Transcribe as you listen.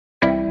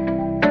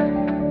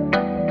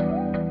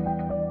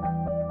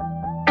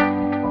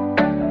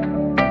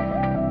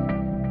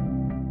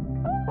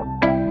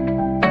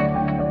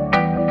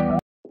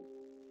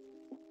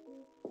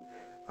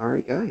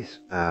Alright guys,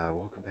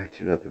 welcome back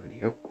to another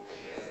video.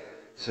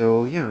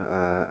 So yeah,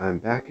 I'm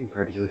back in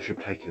Car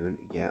Dealership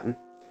Tycoon again,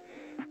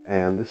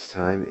 and this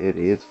time it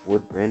is for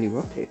the brand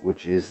new update,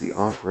 which is the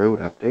off-road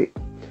update.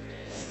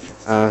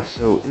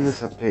 So in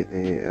this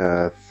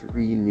update,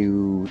 3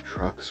 new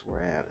trucks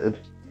were added,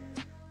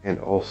 and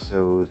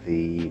also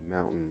the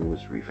mountain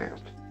was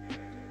revamped.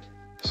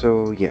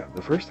 So yeah,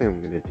 the first thing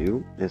I'm going to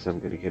do is I'm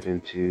going to get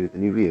into the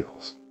new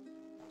vehicles.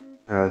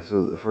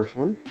 So the first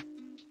one,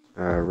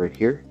 right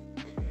here,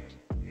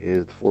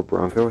 is the Ford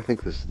Bronco. I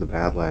think this is the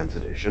Badlands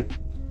edition.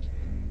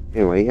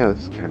 Anyway, yeah,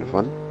 this is kind of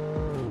fun.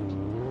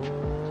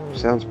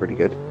 Sounds pretty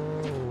good.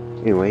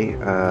 Anyway,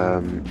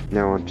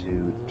 now on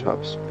to the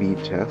top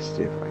speed test,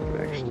 if I can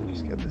actually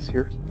just get this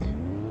here.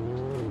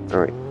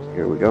 Alright,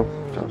 here we go,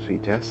 top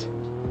speed test.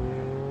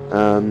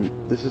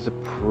 This is a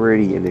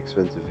pretty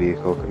inexpensive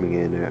vehicle, coming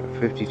in at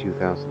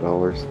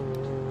 $52,000.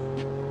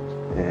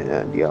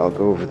 And yeah, I'll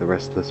go over the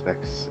rest of the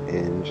specs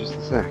in just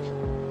a sec.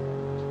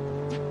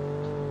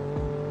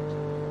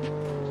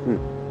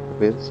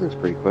 Okay, this thing's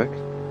pretty quick.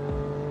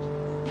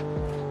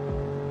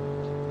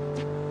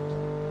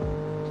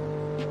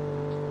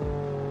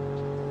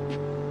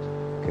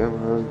 Come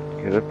on,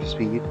 get up to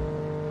speed.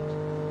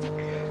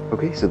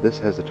 Okay, so this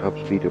has a top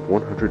speed of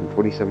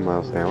 127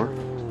 miles an hour.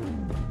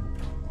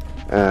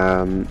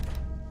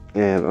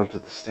 And onto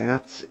the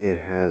stats, it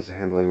has a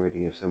handling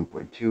rating of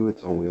 7.2,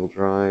 it's all-wheel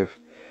drive.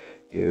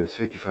 It was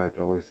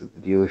 $55 at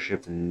the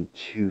dealership and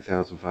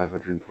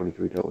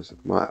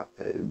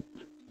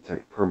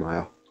 $2,523 per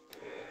mile.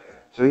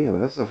 So yeah,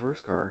 that's the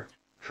first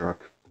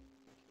truck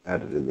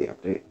added in the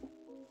update.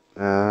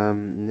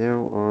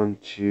 Now on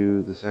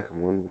to the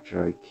second one, which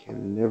I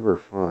can never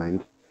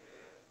find.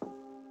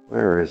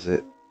 Where is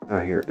it? Oh,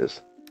 here it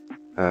is.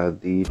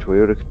 The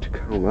Toyota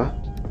Tacoma,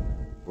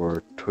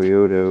 or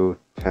Toyota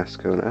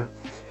Tascona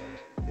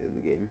in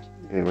the game.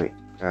 Anyway,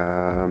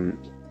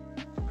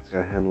 it's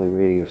got a handling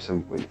rating of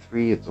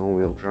 7.3, it's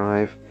all-wheel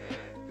drive.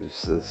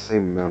 It's the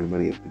same amount of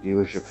money at the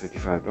dealership,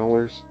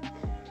 $55.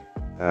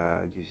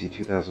 Gives you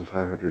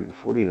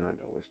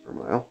 $2,549 per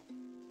mile.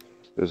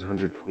 Goes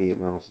 128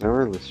 miles an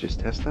hour. Let's just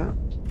test that.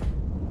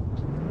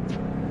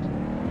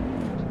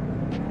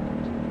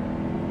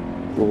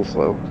 A little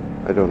slow.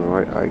 I don't know.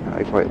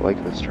 I quite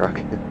like this truck.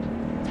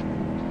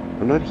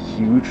 I'm not a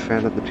huge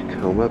fan of the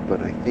Tacoma,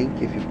 but I think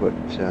if you put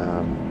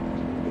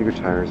bigger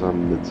tires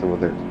on than some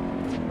other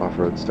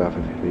off-road stuff,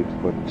 if you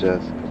put a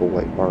couple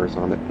light bars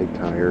on it, big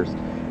tires,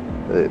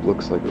 it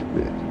looks like the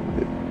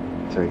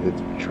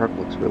truck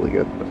looks really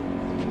good. But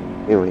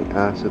anyway,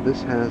 so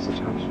this has a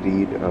top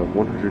speed of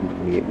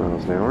 128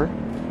 miles an hour.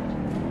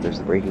 There's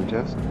the braking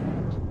test.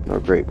 No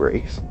great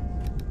brakes.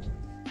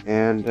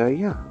 And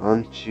yeah,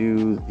 on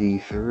to the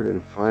third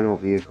and final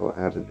vehicle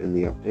added in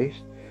the update,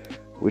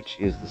 which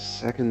is the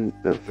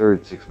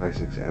third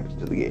 6x6 added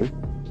to the game.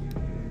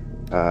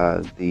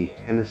 The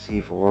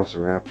Hennessy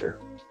Velociraptor.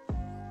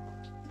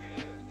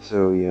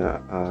 So yeah,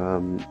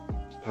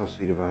 top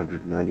speed of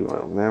 190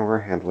 miles an hour,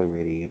 handling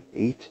rating of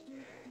 8.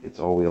 It's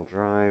all-wheel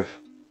drive.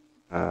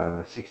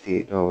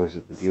 $68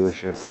 at the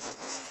dealership,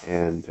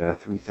 and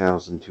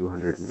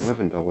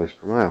 $3,211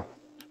 per mile.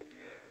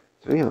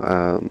 So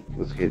yeah,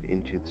 let's get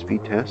into the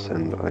speed test,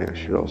 and I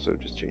should also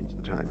just change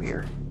the time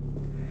here.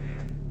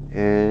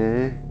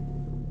 And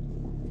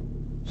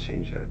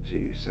change that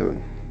to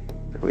 7.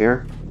 There we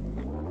are.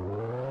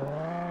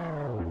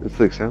 This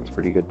thing sounds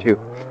pretty good too.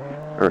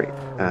 Alright,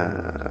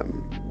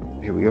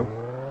 here we go.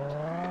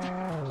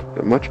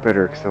 Got much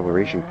better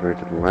acceleration compared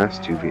to the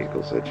last 2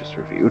 vehicles I just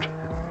reviewed.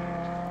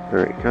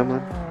 Alright, come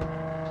on.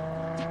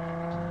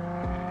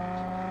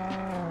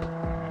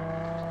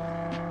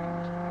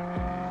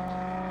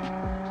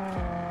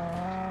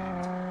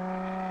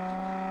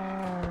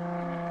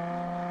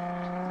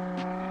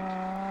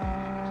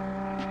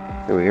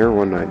 There we are,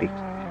 190.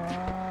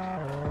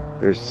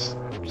 There's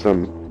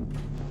some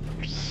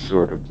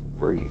sort of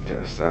braking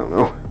test, I don't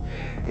know.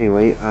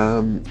 Anyway,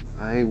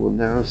 I will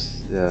now,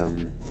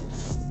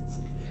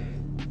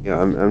 yeah,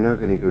 I'm now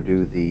going to go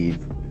do the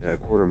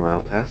quarter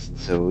mile test,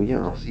 so yeah,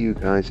 I'll see you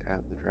guys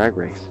at the drag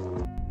race.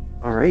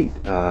 Alright,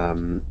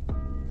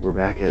 we're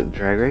back at the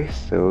drag race,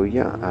 so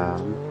yeah,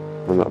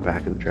 well, not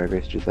back at the drag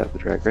race, just at the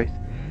drag race.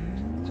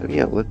 So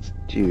yeah, let's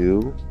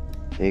do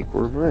a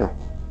quarter mile.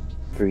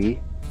 3,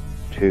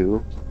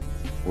 2,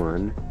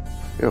 1,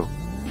 go.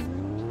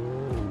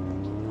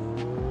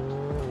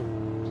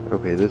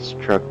 Okay, this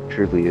truck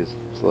truly is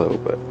slow,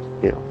 but,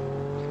 you know,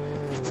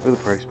 for the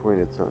price point,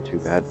 it's not too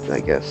bad, I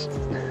guess.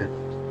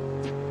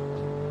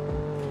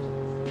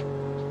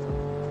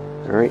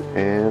 Alright,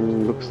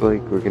 and looks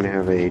like we're going to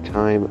have a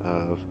time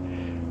of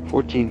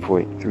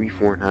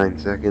 14.349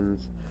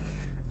 seconds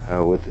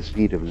with a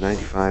speed of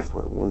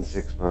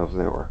 95.16 miles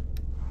an hour.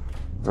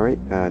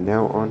 Alright,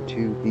 now on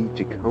to the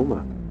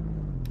Tacoma.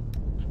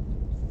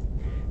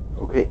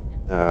 Okay,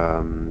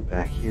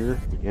 back here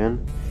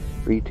again.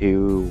 3,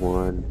 2,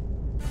 1,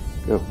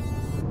 go.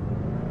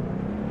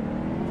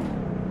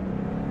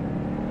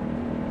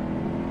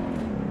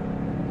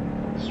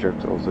 This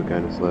truck's also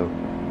kind of slow.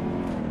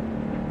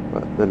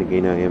 But then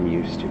again, I am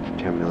used to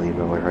 $10 million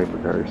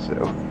hypercars, so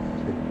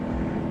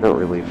not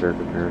really a fair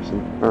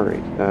comparison.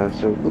 Alright,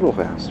 so a little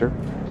faster.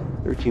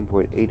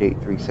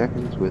 13.883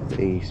 seconds with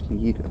a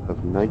speed of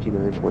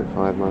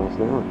 99.5 miles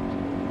an hour.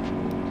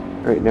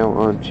 Alright, now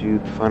on to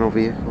the final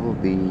vehicle,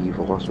 the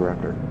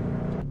Velociraptor.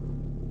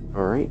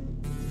 Alright,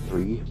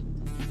 3,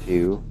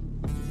 2,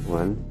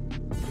 1,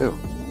 go.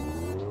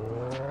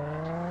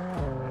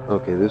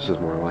 Okay, this is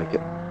more like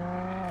it.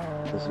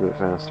 This is a bit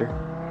faster.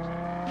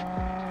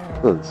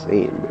 It's not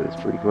insane, but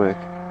it's pretty quick.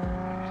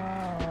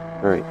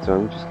 Alright, so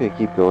I'm just gonna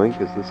keep going,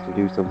 because this can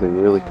do something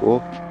really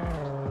cool.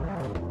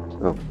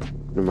 Oh,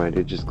 never mind,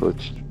 it just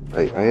glitched.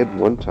 I had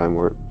one time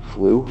where it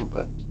flew,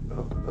 but...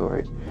 Oh,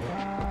 alright.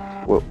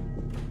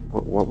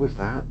 What was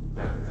that?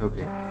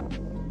 Okay.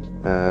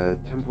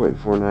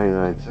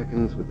 10.499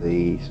 seconds with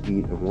a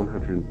speed of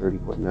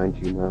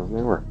 130.92 miles an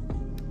hour.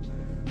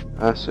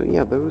 So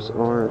yeah, those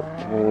are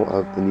all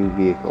of the new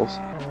vehicles.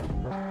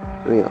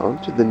 So yeah,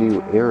 on to the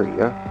new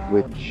area,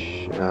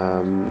 which,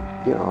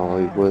 yeah,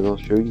 I'll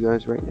show you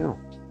guys right now.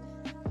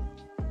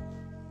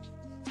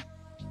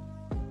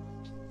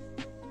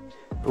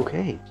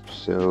 Okay,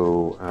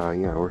 so,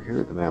 yeah, we're here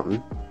at the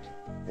mountain,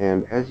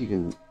 and as you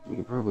can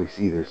probably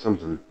see, there's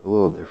something a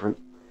little different.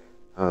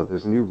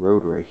 There's a new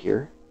road right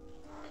here,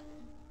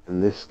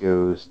 and this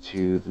goes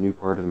to the new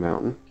part of the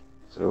mountain.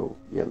 So,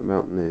 yeah, the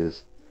mountain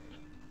is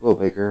a little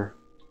bigger,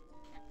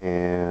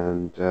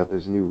 and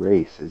there's a new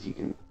race, as you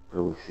can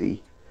probably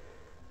see.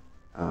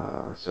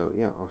 So,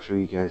 yeah, I'll show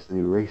you guys the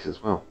new race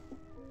as well.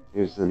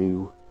 Here's the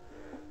new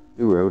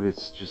road.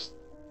 It's just,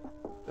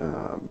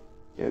 yeah,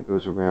 it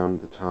goes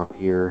around the top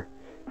here.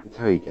 That's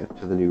how you get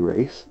to the new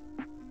race.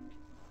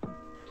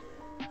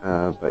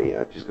 But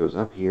yeah, it just goes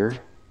up here.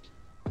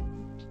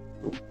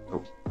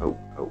 Oh.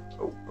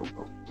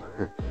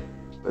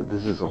 But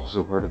this is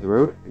also part of the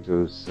road. It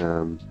goes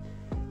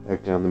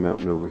back down the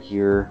mountain over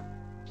here,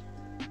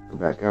 or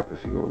back up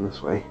if you're going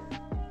this way.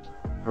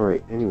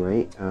 Alright,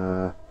 anyway,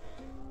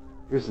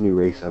 here's the new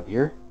race up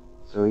here.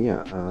 So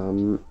yeah,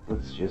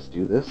 let's just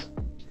do this.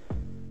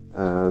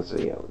 So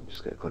yeah, I'm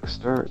just gonna click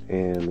start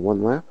and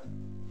 1 lap.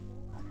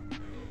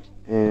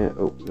 And,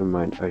 oh, never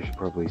mind, I should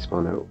probably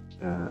spawn out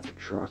a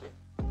truck.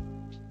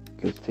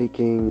 Because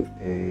taking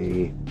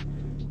an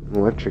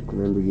electric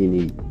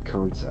Lamborghini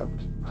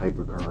concept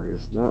hypercar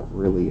is not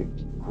really a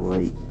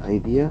great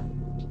idea.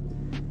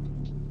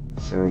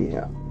 So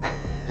yeah.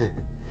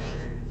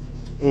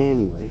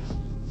 Anyway,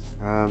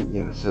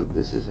 yeah, so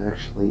this is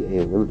actually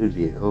a limited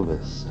vehicle,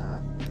 this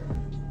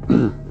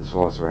this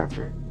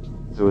Velociraptor.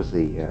 So is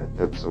the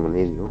Tycoon.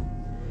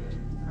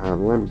 The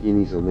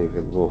Lamborghini's only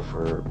available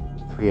for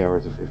 3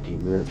 hours and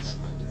 15 minutes.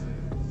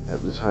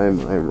 At the time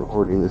I'm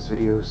recording this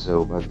video,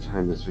 so by the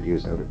time this video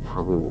is out, it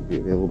probably won't be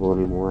available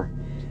anymore.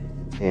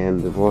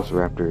 And the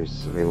Velociraptor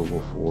is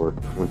available for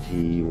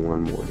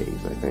 21 more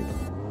days, I think.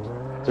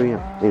 So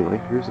yeah, anyway,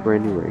 here's a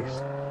brand new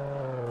race.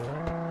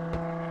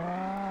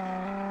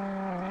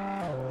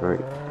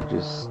 Alright,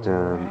 just,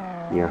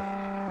 yeah.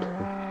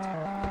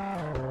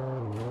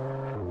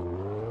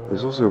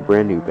 There's also a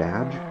brand new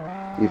badge.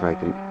 See if I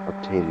can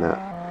obtain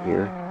that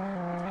here.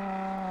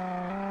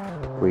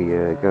 We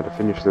got to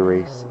finish the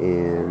race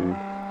in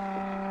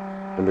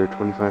under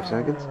 25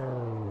 seconds.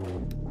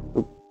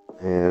 Oop.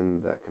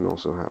 And that can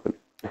also happen.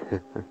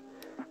 Alright,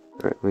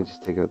 let me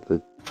just take out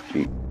the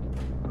Jeep.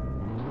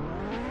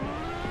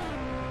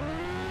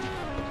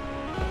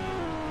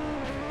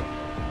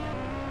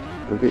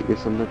 Okay,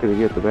 guess I'm not going to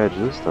get the badge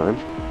this time.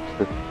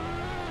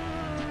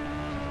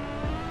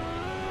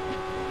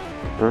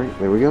 Alright,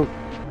 there we go.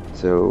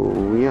 So,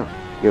 yeah,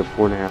 you have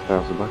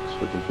 $4,500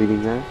 for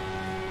completing that.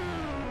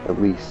 At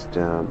least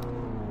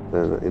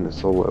in the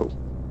solo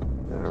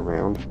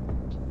round.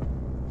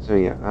 So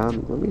yeah,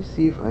 let me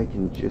see if I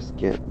can just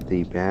get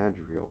the badge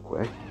real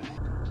quick.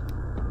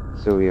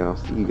 So yeah, I'll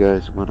see you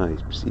guys when I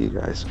see you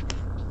guys.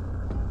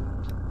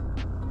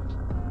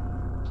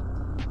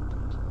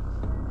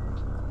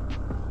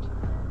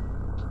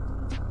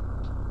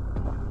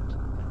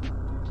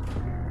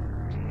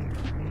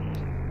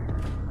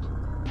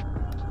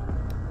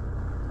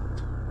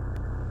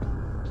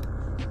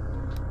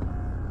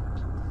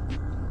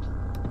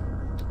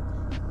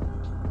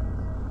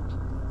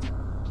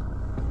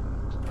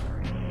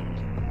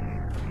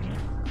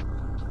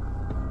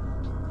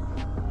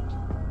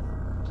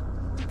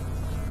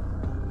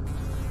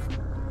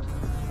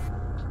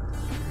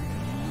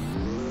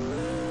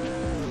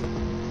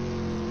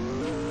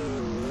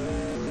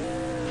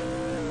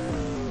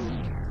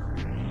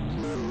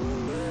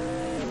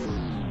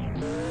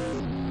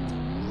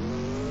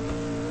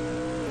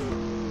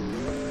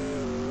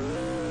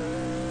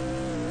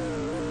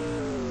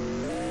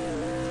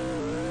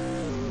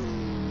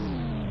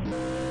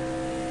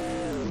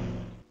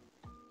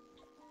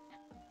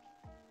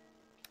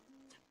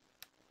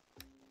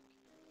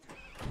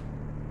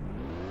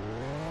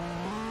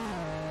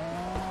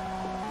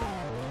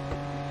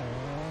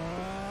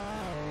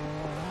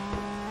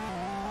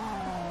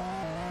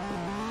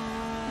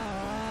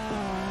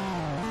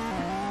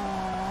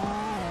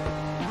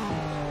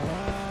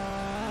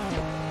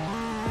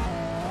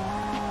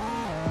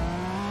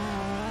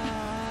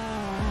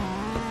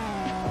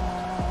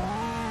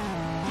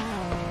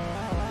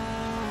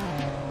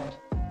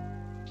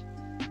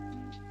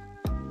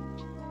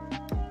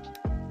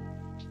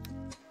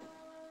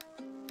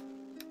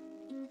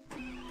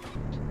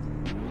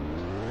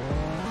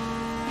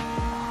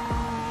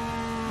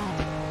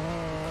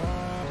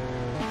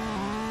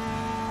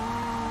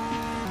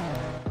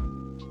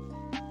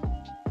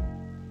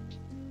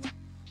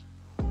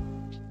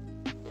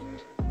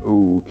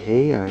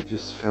 Okay, I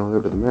just fell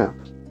out of the map.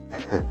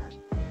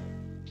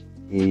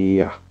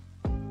 Yeah.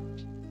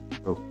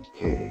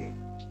 Okay.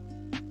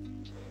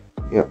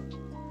 Yep.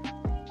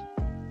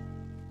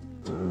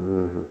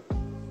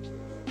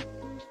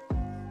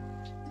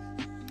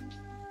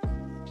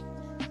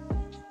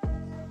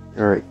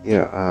 Alright,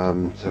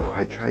 yeah, so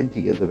I tried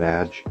to get the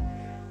badge,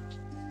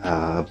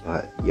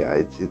 but yeah,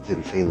 it's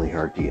insanely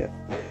hard to get.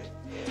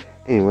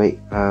 Anyway,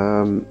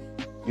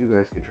 you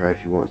guys can try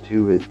if you want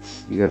to.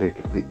 You gotta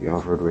complete the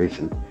off-road race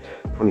in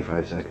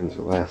 25 seconds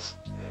or less.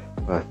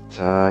 But,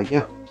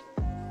 yeah.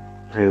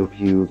 I hope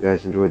you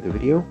guys enjoyed the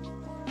video,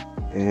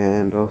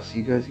 and I'll see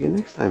you guys again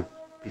next time.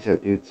 Peace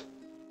out, dudes.